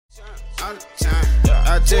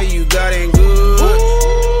I tell you, God ain't good.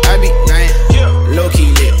 I be lying. Low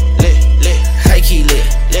key lit, high key lit,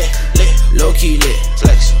 low key lit,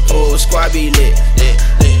 flex. Whole squad be lit,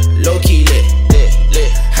 low key lit,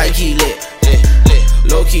 high key lit,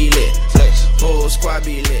 low key lit, flex. Whole squad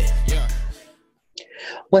be lit.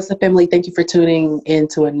 What's up, family? Thank you for tuning in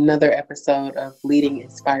to another episode of Leading,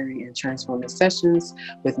 Inspiring, and Transforming Sessions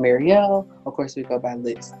with Marielle. Of course, we go by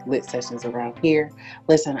lit sessions around here.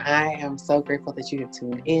 Listen, I am so grateful that you have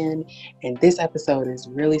tuned in, and this episode is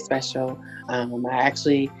really special. I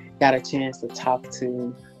actually got a chance to talk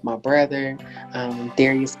to my brother,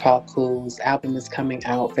 Darius, Paulk, whose album is coming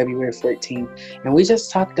out February 14th. And we just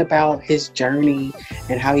talked about his journey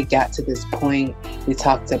and how he got to this point. We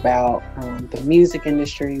talked about the music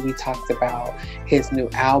industry. We talked about his new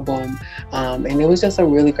album. And it was just a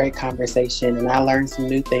really great conversation. And I learned some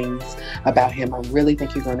new things about him. I really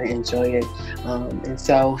think you're going to enjoy it. And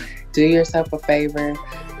so do yourself a favor.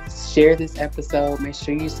 Share this episode. Make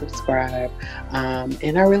sure you subscribe.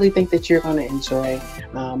 And I really think that you're going to enjoy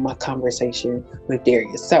my conversation with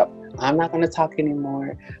Darius. So I'm not going to talk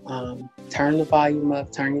anymore. Turn the volume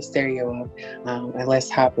up, turn your stereo up, and let's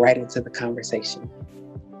hop right into the conversation.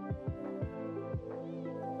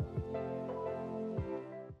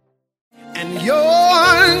 And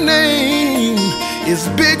your name is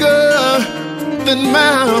bigger than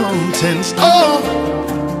mountains. Oh,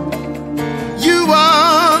 you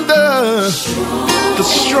are the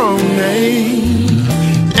strong name,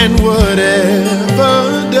 and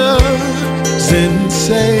whatever doesn't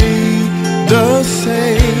say the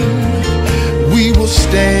same, we will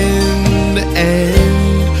stand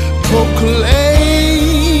and proclaim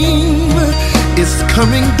it's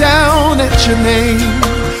coming down at your name.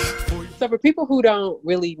 So for people who don't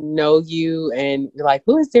really know you and you're like,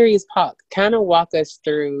 who is Darius Paulk? Kind of walk us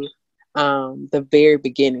through the very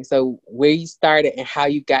beginning. So where you started and how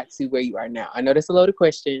you got to where you are now. I know that's a loaded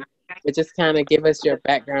question, but just kind of give us your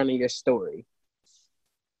background and your story.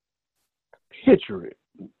 Picture it.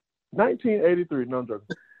 1983. No, I'm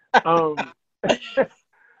joking.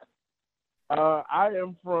 I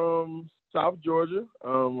am from South Georgia,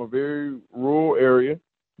 a very rural area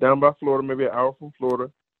down by Florida, maybe an hour from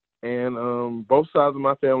Florida. And both sides of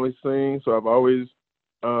my family sing, so I've always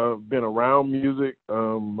been around music.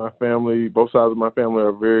 My family, both sides of my family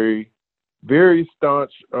are very, very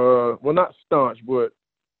staunch. Well, not staunch, but,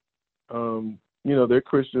 they're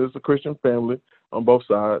Christian. It's a Christian family on both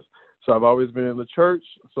sides. So I've always been in the church.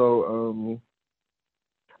 So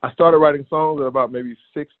I started writing songs at about maybe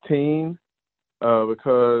 16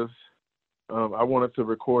 because I wanted to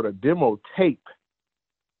record a demo tape.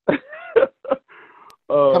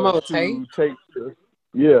 Come on, tape?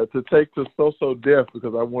 To take to So Deaf,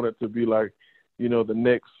 because I wanted to be like, the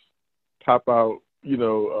next top out,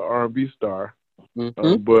 R&B star.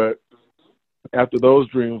 Mm-hmm. But after those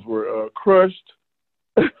dreams were crushed,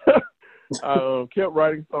 I kept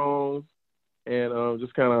writing songs and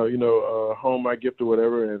just kind of, hone my gift or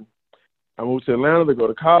whatever. And I moved to Atlanta to go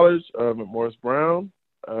to college at Morris Brown,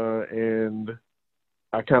 and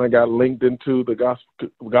I kind of got linked into the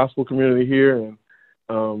gospel community here and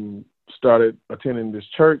started attending this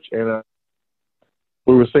church, and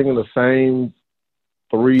we were singing the same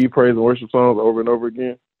 3 praise and worship songs over and over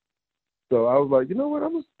again. So I was like, you know what,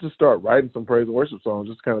 I'm going to just start writing some praise and worship songs,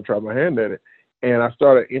 just kind of try my hand at it. And I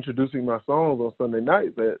started introducing my songs on Sunday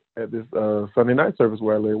nights at this Sunday night service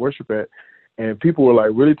where I led worship at. And people were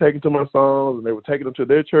like really taking to my songs, and they were taking them to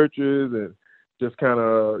their churches, and just kind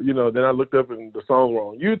of, then I looked up and the songs were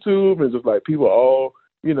on YouTube, and just like people all,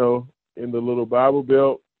 in the little Bible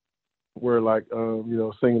Belt were like,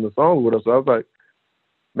 singing the songs with us. So I was like,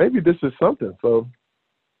 maybe this is something. So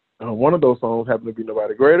one of those songs happened to be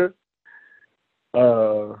Nobody Greater.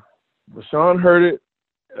 Rashawn heard it.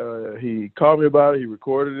 He called me about it. He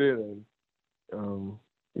recorded it, and,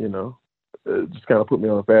 it just kind of put me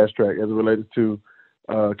on a fast track as it related to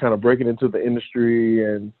kind of breaking into the industry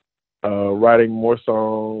and writing more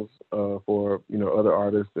songs for, other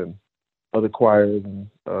artists and other choirs and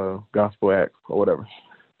gospel acts or whatever.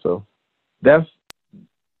 So that's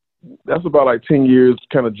about like 10 years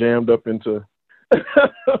kind of jammed up into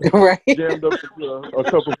right. Jammed up into a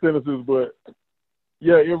couple sentences. But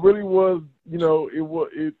yeah, it really was,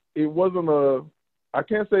 it wasn't I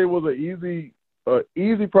can't say it was an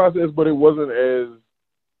easy process, but it wasn't as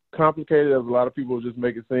complicated as a lot of people just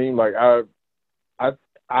make it seem. Like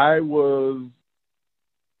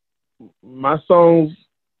my songs,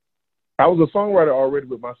 I was a songwriter already,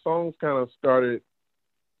 but my songs kind of started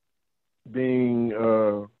being,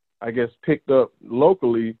 picked up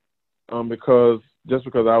locally because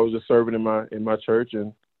I was just serving in my church,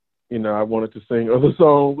 and I wanted to sing other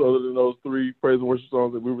songs other than those 3 praise and worship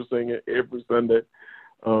songs that we were singing every Sunday.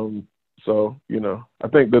 So, I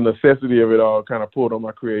think the necessity of it all kind of pulled on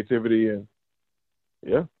my creativity, and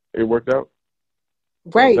yeah, it worked out.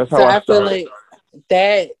 Right. So that's So how I I feel started.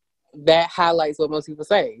 like that highlights what most people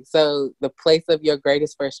say. So the place of your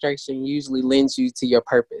greatest frustration usually lends you to your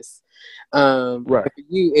purpose. Right. For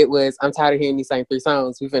you, it was, I'm tired of hearing you sing 3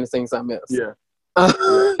 songs. We finna sing something else. Yeah.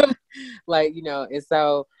 Like, and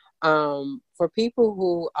so for people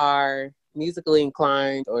who are musically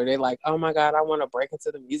inclined, or they're like, oh my God, I want to break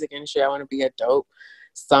into the music industry, I want to be a dope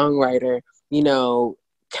songwriter,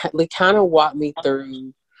 kind of walk me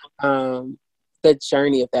through the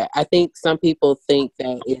journey of that. I think some people think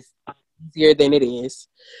that it's easier than it is.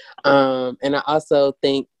 And I also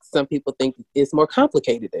think some people think it's more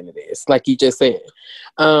complicated than it is, like you just said.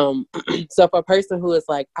 So for a person who is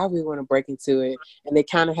like, I really want to break into it, and they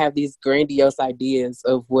kind of have these grandiose ideas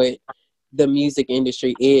of what the music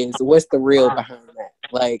industry is, what's the real behind that?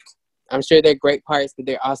 Like, I'm sure there are great parts, but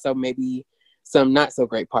there are also maybe some not so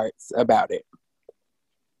great parts about it.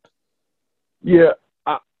 Yeah,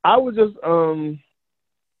 I would just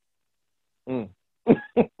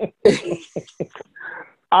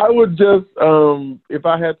I would just if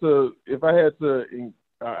I had to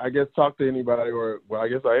I guess talk to anybody, or well, I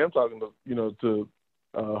guess I am talking to to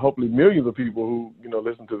hopefully millions of people who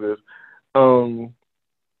listen to this.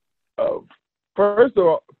 First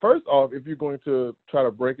off, if you're going to try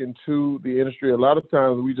to break into the industry, a lot of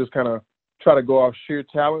times we just kind of try to go off sheer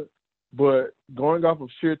talent, but going off of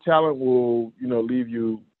sheer talent will leave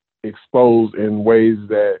you exposed in ways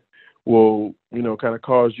that will kind of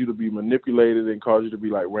cause you to be manipulated and cause you to be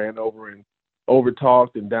like ran over and over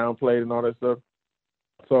talked and downplayed and all that stuff.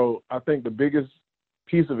 So I think the biggest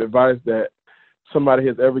piece of advice that somebody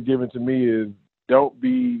has ever given to me is don't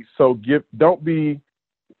be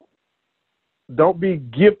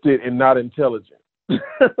gifted and not intelligent. So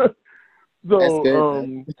That's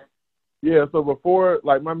good. yeah, so before,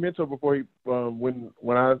 like my mentor, before he when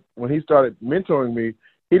he started mentoring me,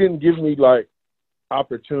 he didn't give me like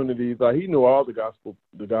opportunities. Like he knew all the gospel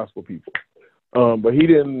people, but he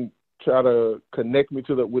didn't try to connect me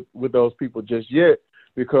with those people just yet,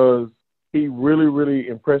 because he really, really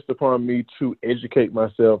impressed upon me to educate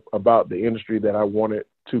myself about the industry that I wanted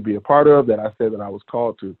to be a part of, that I said that I was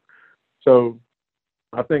called to. So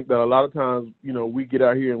I think that a lot of times, we get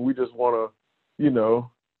out here and we just want to,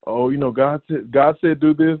 God said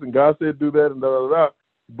do this and God said do that and da da da.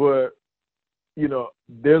 But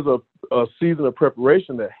there's a season of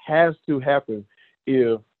preparation that has to happen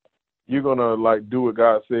if you're gonna like do what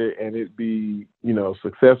God said and it be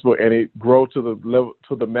successful and it grow to the level,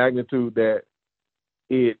 to the magnitude that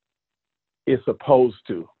it is supposed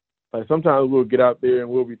to. Like sometimes we'll get out there and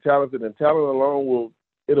we'll be talented, and talent alone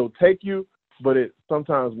it'll take you, but it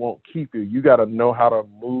sometimes won't keep you. You got to know how to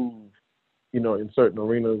move, in certain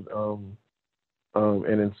arenas, and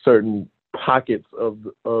in certain pockets of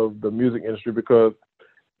the music industry, because,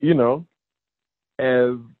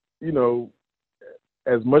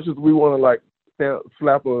 as much as we want to like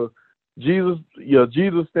slap a Jesus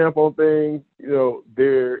stamp on things,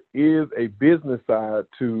 there is a business side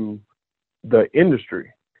to the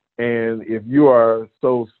industry. And if you are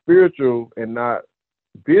so spiritual and not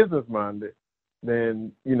business minded,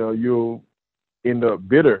 then you'll end up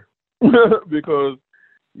bitter because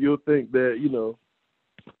you'll think that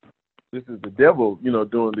this is the devil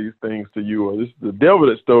doing these things to you, or this is the devil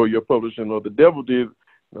that stole your publishing, or the devil did.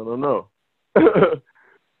 No.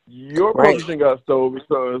 Your Right. publishing got stolen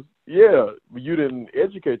because you didn't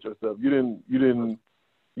educate yourself. You didn't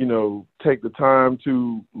take the time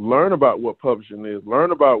to learn about what publishing is,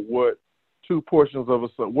 learn about what two portions of a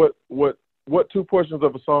song, what 2 portions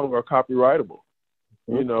of a song are copyrightable.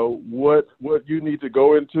 What you need to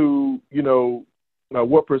go into,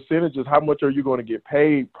 what percentages, how much are you going to get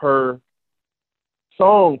paid per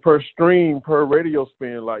song, per stream, per radio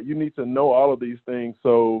spin. Like you need to know all of these things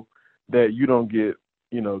so that you don't get,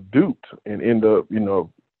 duped and end up,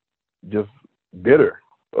 just bitter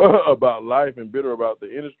about life and bitter about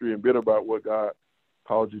the industry and bitter about what God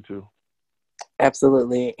called you to.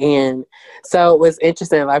 Absolutely. And so what's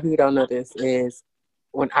interesting, a lot of people don't know this, is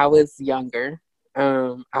when I was younger,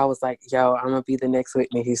 I was like, yo, I'm gonna be the next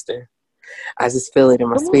Whitney Houston. I just feel it in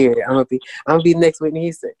my spirit. I'm gonna be the next Whitney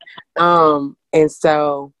Houston. And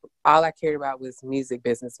so all I cared about was music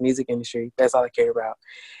business, music industry. That's all I cared about.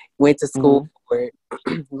 Went to school for it,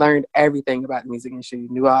 learned everything about the music industry.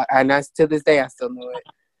 To this day I still know it.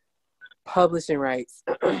 Publishing rights,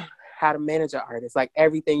 how to manage an artist, like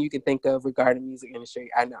everything you can think of regarding music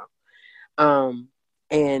industry, I know.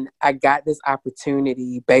 And I got this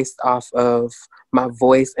opportunity based off of my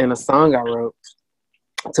voice and a song I wrote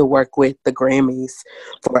to work with the Grammys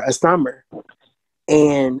for a summer.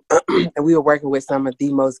 And we were working with some of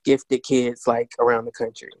the most gifted kids like around the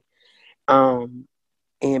country, and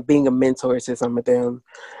being a mentor to some of them.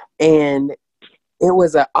 And it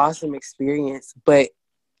was an awesome experience, but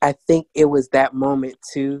I think it was that moment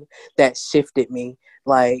too that shifted me.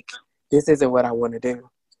 Like, this isn't what I want to do.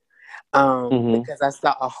 Because I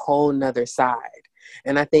saw a whole nother side.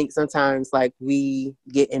 And I think sometimes like we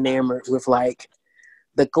get enamored with like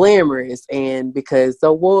the glamorous, and because the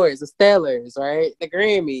awards, the Stellars, right? The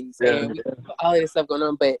Grammys, and we all of this stuff going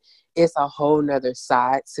on, but it's a whole nother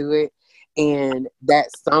side to it. And that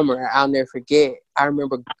summer, I'll never forget, I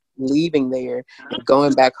remember leaving there and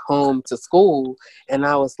going back home to school, and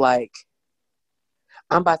I was like,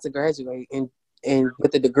 I'm about to graduate and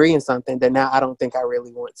with a degree in something that now I don't think I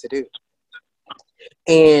really want to do.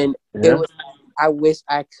 And it was, I wish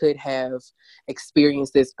I could have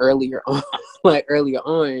experienced this earlier on, But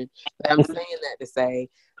I'm saying that to say,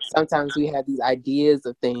 sometimes we have these ideas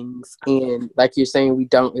of things, and like you're saying, we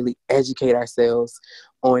don't really educate ourselves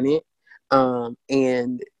on it.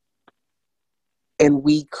 And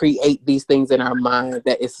we create these things in our mind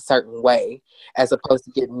that it's a certain way, as opposed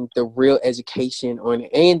to getting the real education on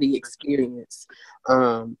it and the experience,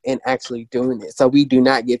 and actually doing it. So we do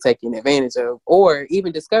not get taken advantage of, or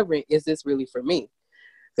even discovering, is this really for me?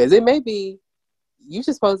 Because it may be you're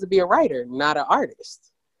just supposed to be a writer, not an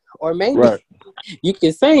artist. Or maybe you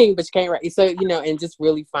can sing, but you can't write. So, and just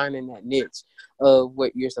really finding that niche of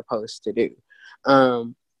what you're supposed to do.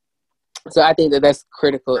 So I think that that's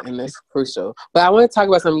critical and that's crucial. But I want to talk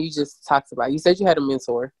about something you just talked about. You said you had a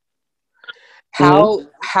mentor. How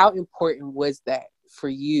important was that for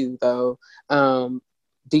you, though?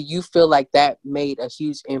 Do you feel like that made a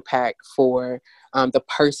huge impact for the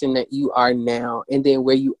person that you are now, and then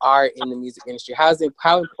where you are in the music industry? How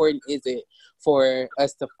important is it for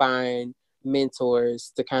us to find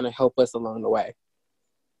mentors to kind of help us along the way?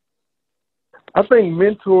 I think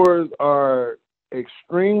mentors are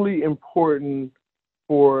extremely important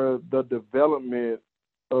for the development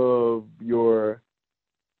of your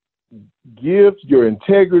gifts, your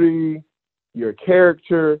integrity, your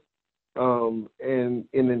character, and in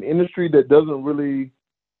an industry that doesn't really,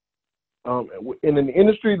 in an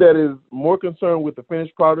industry that is more concerned with the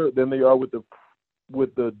finished product than they are with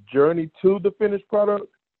the journey to the finished product,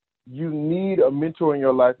 you need a mentor in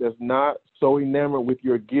your life that's not so enamored with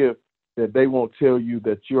your gift that they won't tell you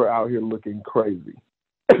that you're out here looking crazy.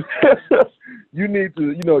 You need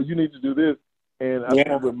to do this. And I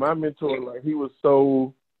think with my mentor, like, he was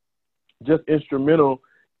so just instrumental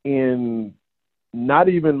in not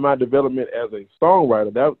even my development as a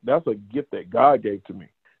songwriter. That's a gift that God gave to me.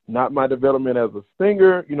 Not my development as a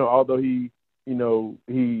singer, although he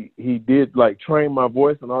did like train my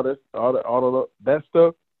voice and all of that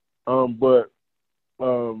stuff. But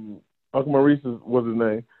Uncle Maurice was his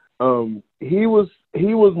name. He was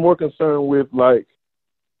more concerned with, like,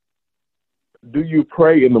 do you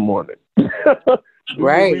pray in the morning? Do you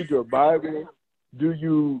read your Bible?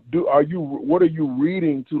 What are you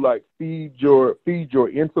reading to, like, feed your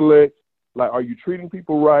intellect? Like, are you treating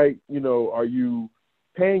people right? Are you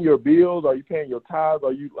paying your bills? Are you paying your tithes?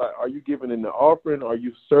 Are you giving in the offering? Are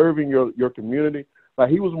you serving your community?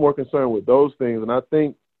 Like, he was more concerned with those things. And I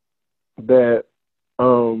think that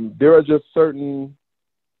there are just certain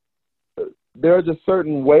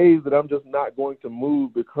ways that I'm just not going to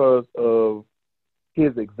move because of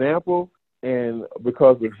his example and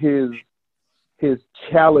because of his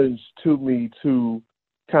challenge to me to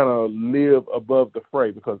kind of live above the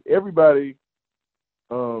fray, because everybody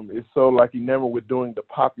is so, like, enamored with doing the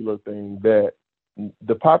popular thing, that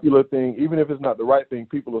the popular thing, even if it's not the right thing,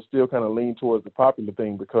 people will still kind of lean towards the popular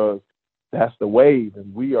thing because that's the wave,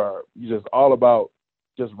 and we are just all about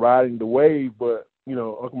just riding the wave. But,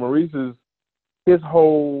 Uncle Maurice's, his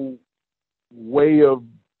whole way of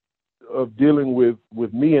dealing with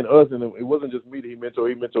me and us, and it wasn't just me that he mentored.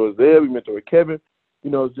 He mentored Zeb, he mentored Kevin.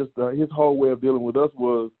 Just his whole way of dealing with us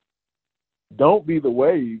was, don't be the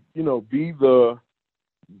wave. Be the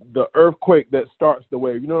earthquake that starts the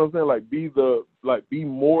wave. You know what I'm saying? Be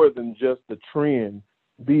more than just the trend.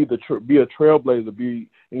 Be a trailblazer.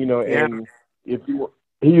 And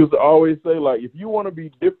he used to always say, like, if you want to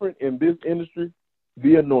be different in this industry,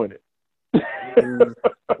 be anointed.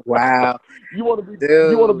 Wow. You want to be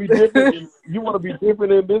different. You want to be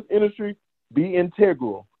different in this industry. Be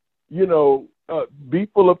integral. Be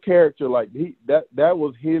full of character. Like, that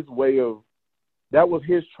was his way of. That was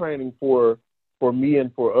his training for me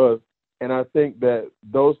and for us. And I think that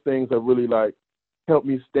those things are really, like, helped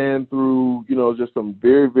me stand through, just some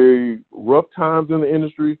very, very rough times in the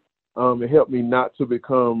industry. It helped me not to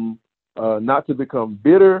become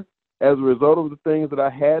bitter as a result of the things that I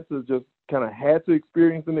had to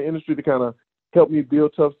experience in the industry to kind of help me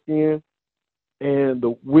build tough skin. And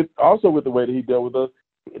with the way that he dealt with us,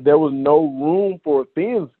 there was no room for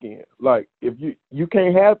thin skin. Like, if you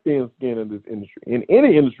can't have thin skin in this industry, in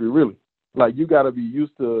any industry really. Like, you got to be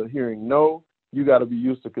used to hearing no. You got to be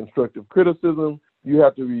used to constructive criticism. You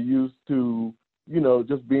have to be used to,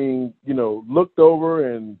 just being, looked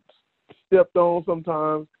over and stepped on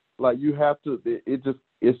sometimes. Like, you have to.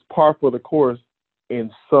 It's par for the course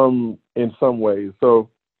in some ways. So,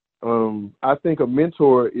 I think a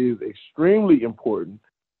mentor is extremely important.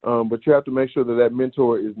 But you have to make sure that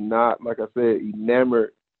mentor is not, like I said,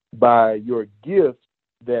 enamored by your gift,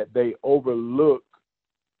 that they overlook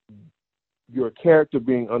your character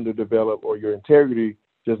being underdeveloped or your integrity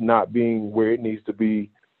just not being where it needs to be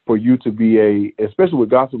for you to be especially with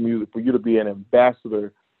gospel music, for you to be an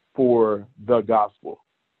ambassador for the gospel.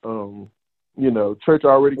 Church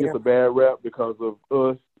already gets a bad rap because of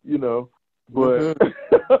us, but,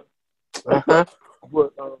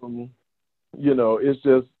 but,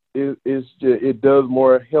 it does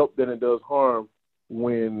more help than it does harm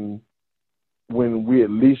when we at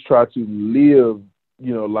least try to live,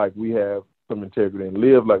 like we have some integrity and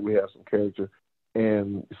live like we have some character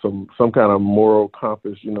and some kind of moral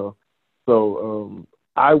compass, So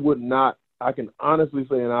I can honestly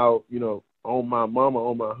say, and I'll, on my mama,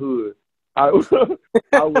 on my hood, I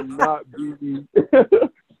would not be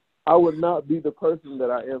I would not be the person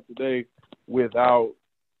that I am today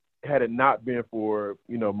had it not been for,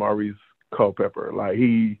 Maurice Culpepper. Like,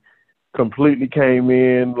 he completely came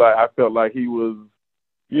in. Like, I felt like he was,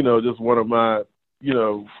 just one of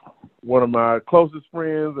my closest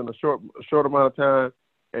friends in a short amount of time,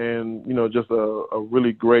 and just a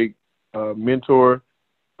really great mentor.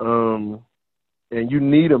 And you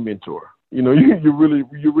need a mentor. You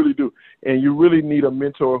really do, and you really need a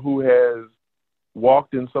mentor who has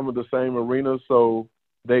walked in some of the same arenas, so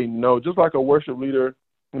they know. Just like a worship leader,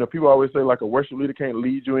 people always say, like, a worship leader can't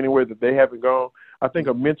lead you anywhere that they haven't gone. I think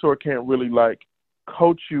a mentor can't really, like,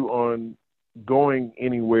 coach you on going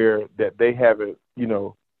anywhere that they haven't,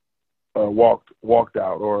 walked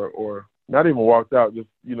out or not even walked out, just,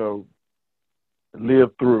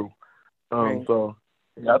 lived through. Right. So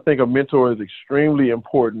I think a mentor is extremely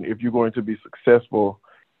important if you're going to be successful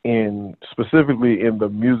specifically in the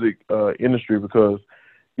music industry, because,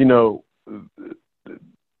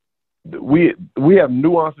 we have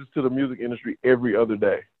nuances to the music industry every other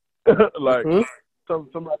day. Like,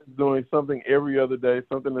 somebody's doing something every other day,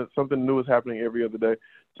 something new is happening every other day.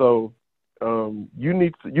 So you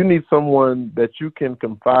need someone that you can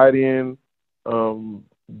confide in,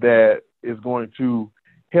 that is going to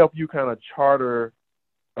help you kind of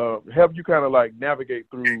like navigate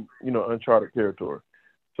through, uncharted territory.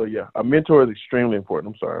 So yeah, a mentor is extremely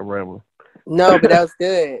important. I'm sorry, I'm rambling. No, but that was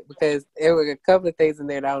good, because there were a couple of things in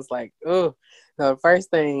there that I was like, oh. The first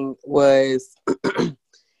thing was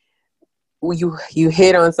you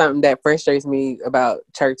hit on something that frustrates me about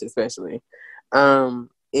church, especially,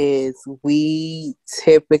 is we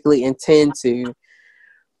typically intend to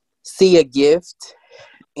see a gift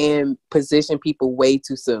and position people way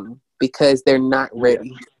too soon because they're not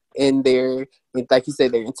ready in their, like you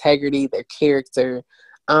said, their integrity, their character,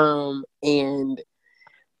 and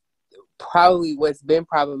probably what's been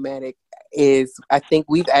problematic is I think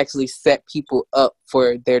we've actually set people up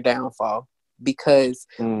for their downfall because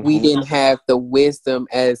we didn't have the wisdom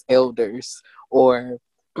as elders or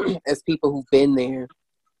as people who've been there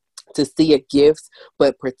to see a gift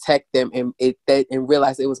but protect them and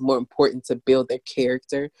realize it was more important to build their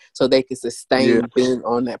character so they could sustain being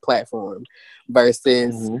on that platform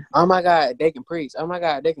versus oh my God, they can preach, oh my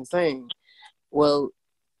God, they can sing. Well,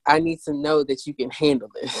 I need to know that you can handle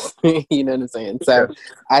this. You know what I'm saying? So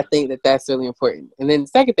I think that that's really important. And then the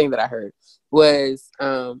second thing that I heard was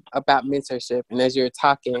about mentorship. And as you were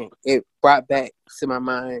talking, it brought back to my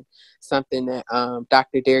mind something that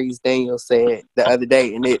Dr. Darius Daniels said the other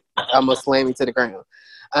day, and it almost slammed me to the ground.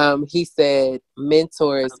 He said,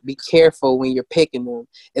 mentors, be careful when you're picking them.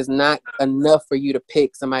 It's not enough for you to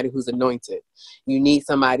pick somebody who's anointed. You need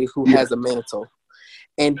somebody who has a mantle.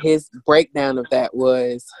 And his breakdown of that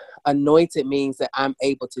was anointed means that I'm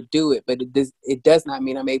able to do it, but it does not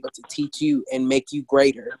mean I'm able to teach you and make you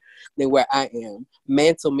greater than where I am.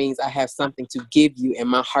 Mantle means I have something to give you, and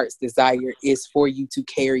my heart's desire is for you to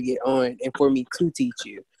carry it on and for me to teach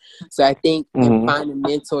you. So I think in finding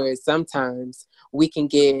mentors, sometimes we can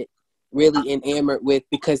get really enamored with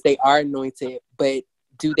because they are anointed, but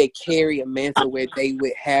do they carry a mantle where they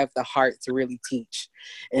would have the heart to really teach?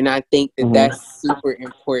 And I think that Mm-hmm. that's super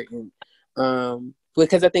important.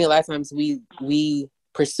 Because I think a lot of times we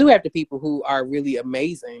pursue after people who are really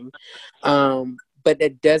amazing, but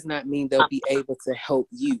that does not mean they'll be able to help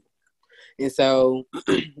you. And so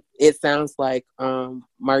it sounds like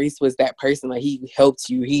Maurice was that person. Like, he helped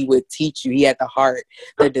you, he would teach you, he had the heart,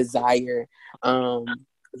 the desire.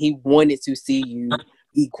 He wanted to see you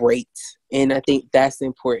be great. And I think that's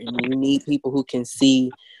important. You need people who can see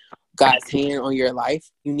God's hand on your life.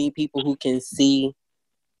 You need people who can see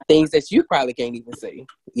things that you probably can't even see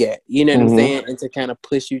yet. You know what I'm saying? And to kind of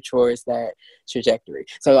push you towards that trajectory.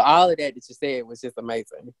 So all of that you said was just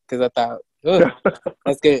amazing, because I thought,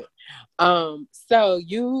 that's good. So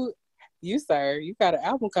you sir, you got an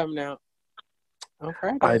album coming out on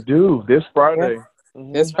Friday. I do, this Friday. Yes.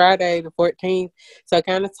 This Friday, the 14th. So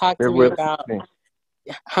kind of talk to me about,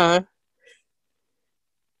 huh?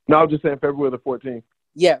 No, I was just saying February the 14th.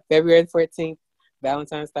 Yeah, February the 14th,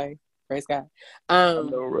 Valentine's Day. Praise God. I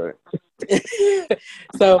know, right?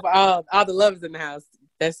 So for all the lovers in the house,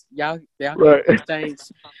 that's y'all right. can exchange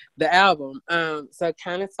the album. So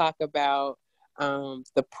kind of talk about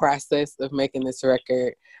the process of making this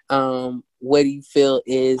record. What do you feel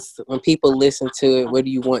is, when people listen to it, what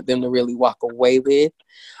do you want them to really walk away with?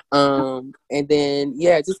 And then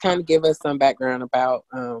just kind of give us some background about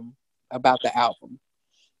the album.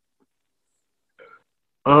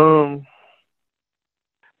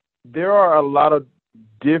 There are a lot of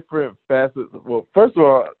different facets. Well, first of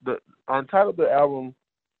all, I entitled the album,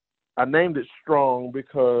 I named it Strong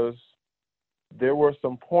because there were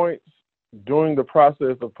some points during the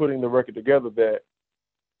process of putting the record together that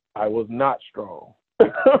I was not strong.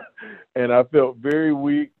 And I felt very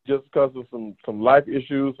weak just because of some life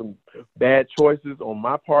issues, some bad choices on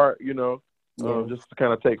my part, just to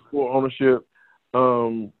kind of take full ownership.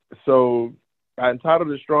 So I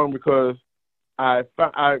entitled it Strong because I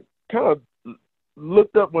kind of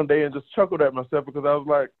looked up one day and just chuckled at myself, because I was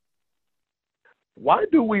like, why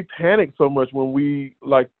do we panic so much when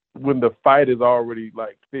the fight is already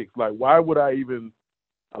fixed? Like, why would I even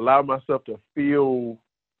allow myself to feel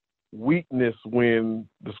weakness when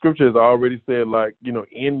the scripture has already said,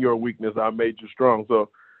 in your weakness I made you strong. So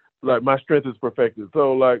my strength is perfected.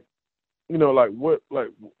 So what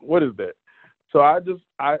is that? So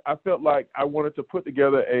I felt like I wanted to put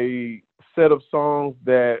together a set of songs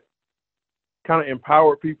that kind of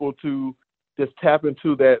empower people to just tap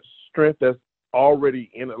into that strength that's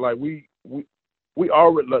already in it. Like we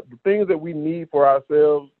already, the things that we need for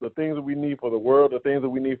ourselves, the things that we need for the world, the things that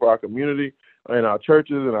we need for our community and our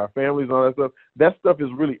churches and our families and all that stuff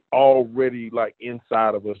is really already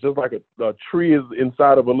inside of us. Just like a tree is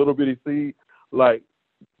inside of a little bitty seed. Like,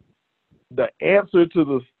 the answer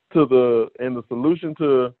to the solution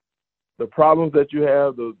to the problems that you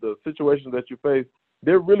have, the situations that you face,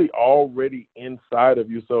 they're really already inside of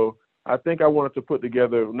you. So I think I wanted to put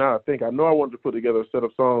together, I know I wanted to put together a set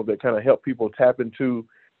of songs that kind of help people tap into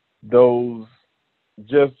those,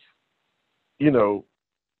 just,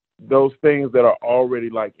 those things that are already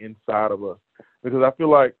inside of us. Because I feel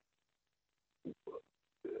like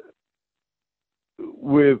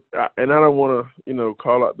and I don't want to,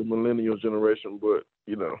 call out the millennial generation, but,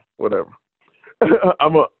 whatever.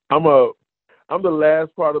 I'm the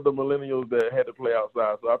last part of the millennials that had to play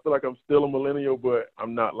outside. So I feel like I'm still a millennial, but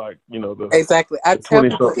I'm not exactly. I tell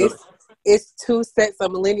people it's two sets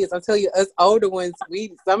of millennials. I'll tell you, us older ones,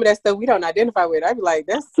 some of that stuff we don't identify with. I'd be like,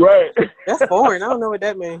 that's right. That's foreign. I don't know what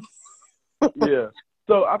that means. Yeah.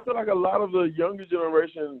 So I feel like a lot of the younger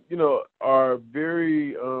generation, are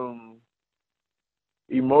very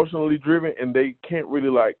emotionally driven, and they can't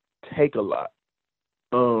really take a lot.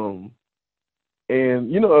 And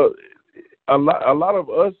a lot of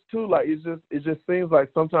us too, it just seems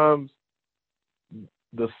like sometimes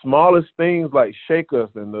the smallest things shake us,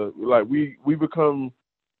 and we become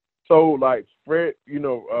so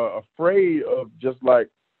afraid of just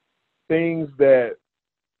things that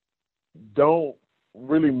don't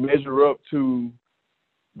really measure up to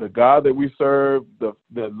the God that we serve, the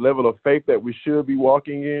level of faith that we should be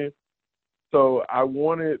walking in. So I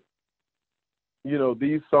wanted,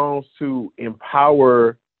 these songs to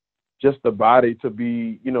empower just the body to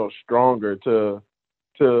be, stronger, to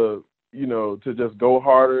just go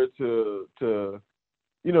harder, to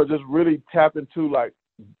just really tap into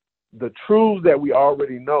the truths that we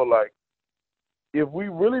already know. If we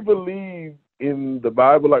really believe in the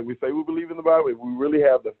Bible, like we say we believe in the Bible, if we really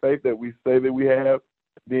have the faith that we say that we have,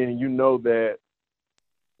 then that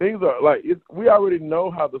things are we already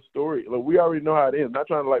know how the story, we already know how it ends. Not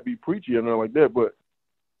trying to be preachy or nothing like that, but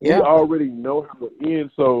We already know how it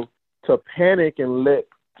ends. So to panic and let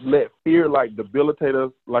fear like debilitate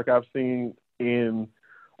us, like I've seen in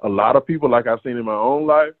a lot of people, like I've seen in my own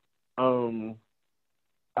life,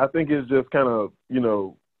 I think it's just kind of,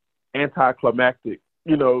 anticlimactic.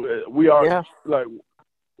 We are like,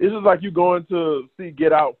 it's just like you going to see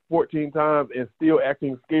Get Out 14 times and still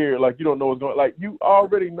acting scared, like you don't know what's going. Like you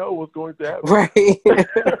already know what's going to happen, right?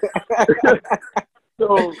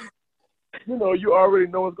 So, you already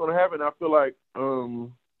know what's going to happen. I feel like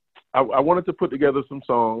I wanted to put together some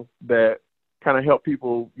songs that kind of help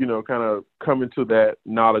people, kind of come into that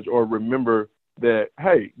knowledge or remember that,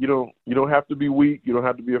 hey, you don't have to be weak, you don't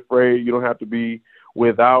have to be afraid, you don't have to be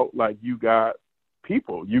without. Like you got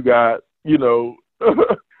people, you got,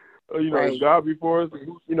 Right. if God before us,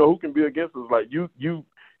 who can be against us? Like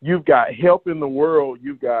you've got help in the world,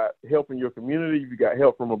 you've got help in your community, you've got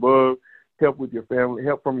help from above, help with your family,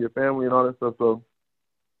 help from your family, and all that stuff. So,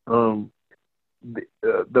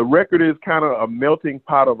 the record is kind of a melting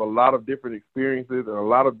pot of a lot of different experiences and a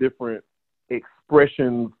lot of different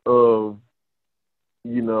expressions of,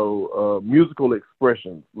 musical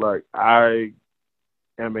expressions. Like I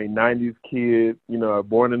am a 90s kid,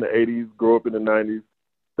 born in the 80s, grew up in the 90s.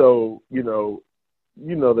 So, the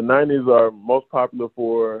 90s are most popular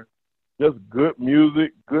for just good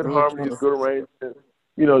music, good harmonies, good arrangements,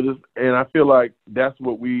 and I feel like that's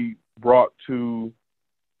what we brought to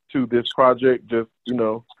this project. Just,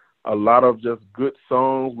 a lot of just good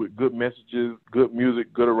songs with good messages, good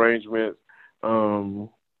music, good arrangements.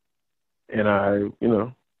 And I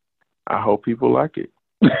hope people like it.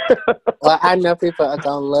 Well, I know people are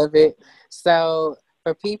going to love it. So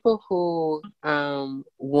for people who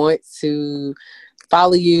want to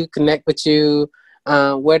follow you, connect with you,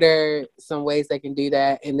 what are some ways they can do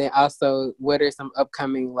that? And then also, what are some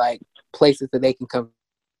upcoming places that they can come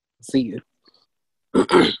see you?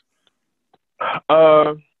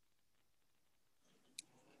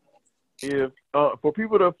 If for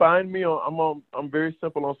people to find me I'm very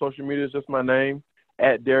simple on social media. It's just my name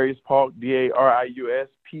at Darius Paulk, Darius Paulk,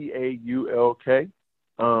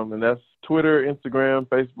 and that's Twitter, Instagram,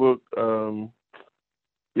 Facebook.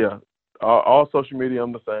 All social media.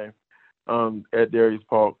 I'm the same. At Darius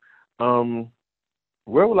Paulk.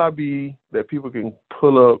 Where will I be that people can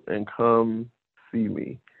pull up and come see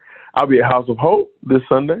me? I'll be at House of Hope this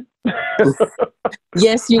Sunday.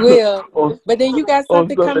 Yes, you will. But then you got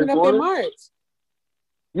something coming up in March.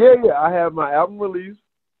 Yeah. I have my album release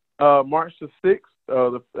March the 6th.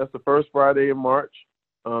 That's the first Friday in March.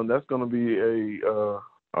 That's going to be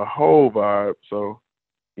a whole vibe. So,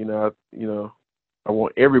 I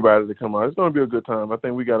want everybody to come out. It's going to be a good time. I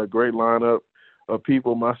think we got a great lineup of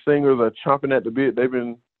people. My singers are chomping at the bit.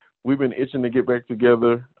 We've been itching to get back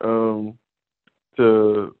together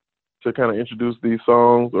to kind of introduce these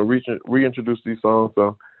songs or reintroduce these songs.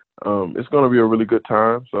 So it's going to be a really good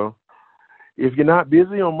time. So if you're not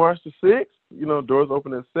busy on March the 6th, doors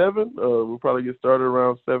open at 7. We'll probably get started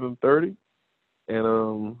around 7:30.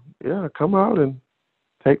 And come out and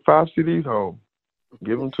take 5 CDs home.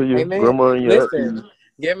 Give them to your grandma and your auntie.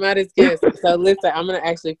 Give them out as gifts. So listen, I'm going to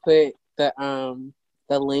actually put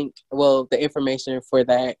the link, the information for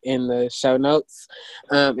that in the show notes,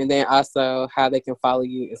 and then also how they can follow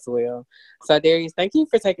you as well. So Darius, thank you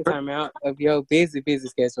for taking time out of your busy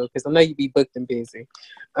schedule, because I know you be booked and busy,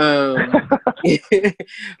 for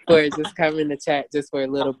just coming to chat just for a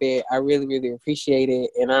little bit. I really, really appreciate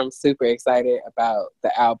it, and I'm super excited about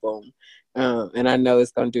the album, and I know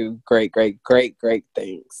it's going to do great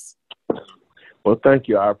things. Well, thank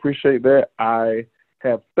you. I appreciate that. I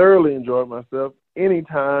have thoroughly enjoyed myself.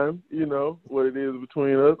 Anytime, what it is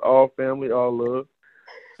between us, all family, all love.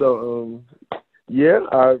 So,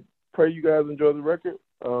 I pray you guys enjoy the record.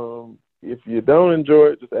 If you don't enjoy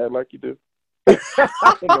it, just act like you do.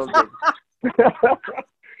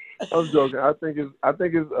 I'm joking. I think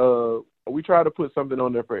it's we try to put something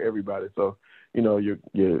on there for everybody. So, your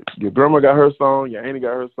grandma got her song, your auntie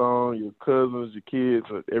got her song, your cousins, your kids,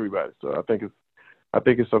 everybody. So I think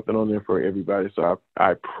it's something on there for everybody. So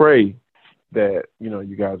I pray that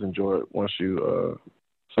you guys enjoy it once you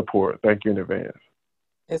support. Thank you in advance.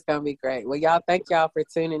 It's gonna be great. Well, y'all, thank y'all for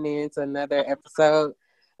tuning in to another episode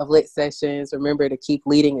of Lit Sessions. Remember to keep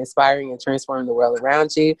leading, inspiring, and transforming the world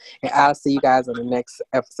around you. And I'll see you guys on the next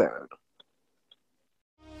episode.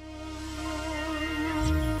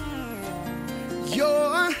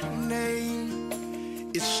 Your name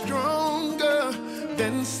is stronger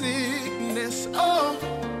than sickness. Oh,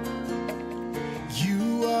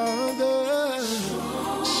 you are the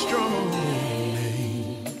strong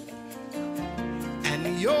name,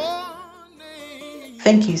 and your name.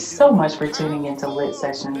 Thank you so much for tuning into Lit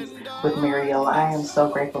Sessions with Mariel. I am so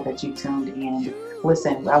grateful that you tuned in.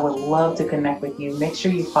 Listen, I would love to connect with you. Make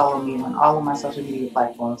sure you follow me on all of my social media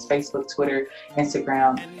platforms, Facebook, Twitter,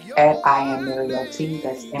 Instagram, at I am Mariel T.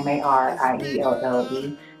 That's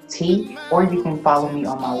MARIELLET. Or you can follow me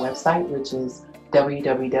on my website, which is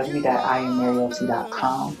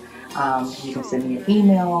www.iammarielt.com. You can send me an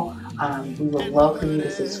email. We would love for you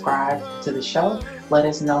to subscribe to the show. Let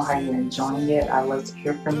us know how you're enjoying it. I love to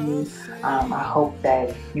hear from you. I hope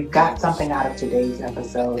that you got something out of today's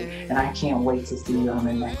episode, and I can't wait to see you on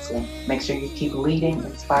the next one. Make sure you keep leading,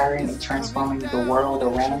 inspiring, and transforming the world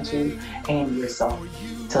around you and yourself.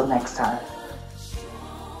 Till next time.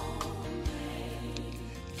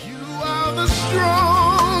 You are the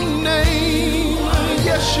strong name.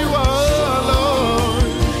 Yes, you are.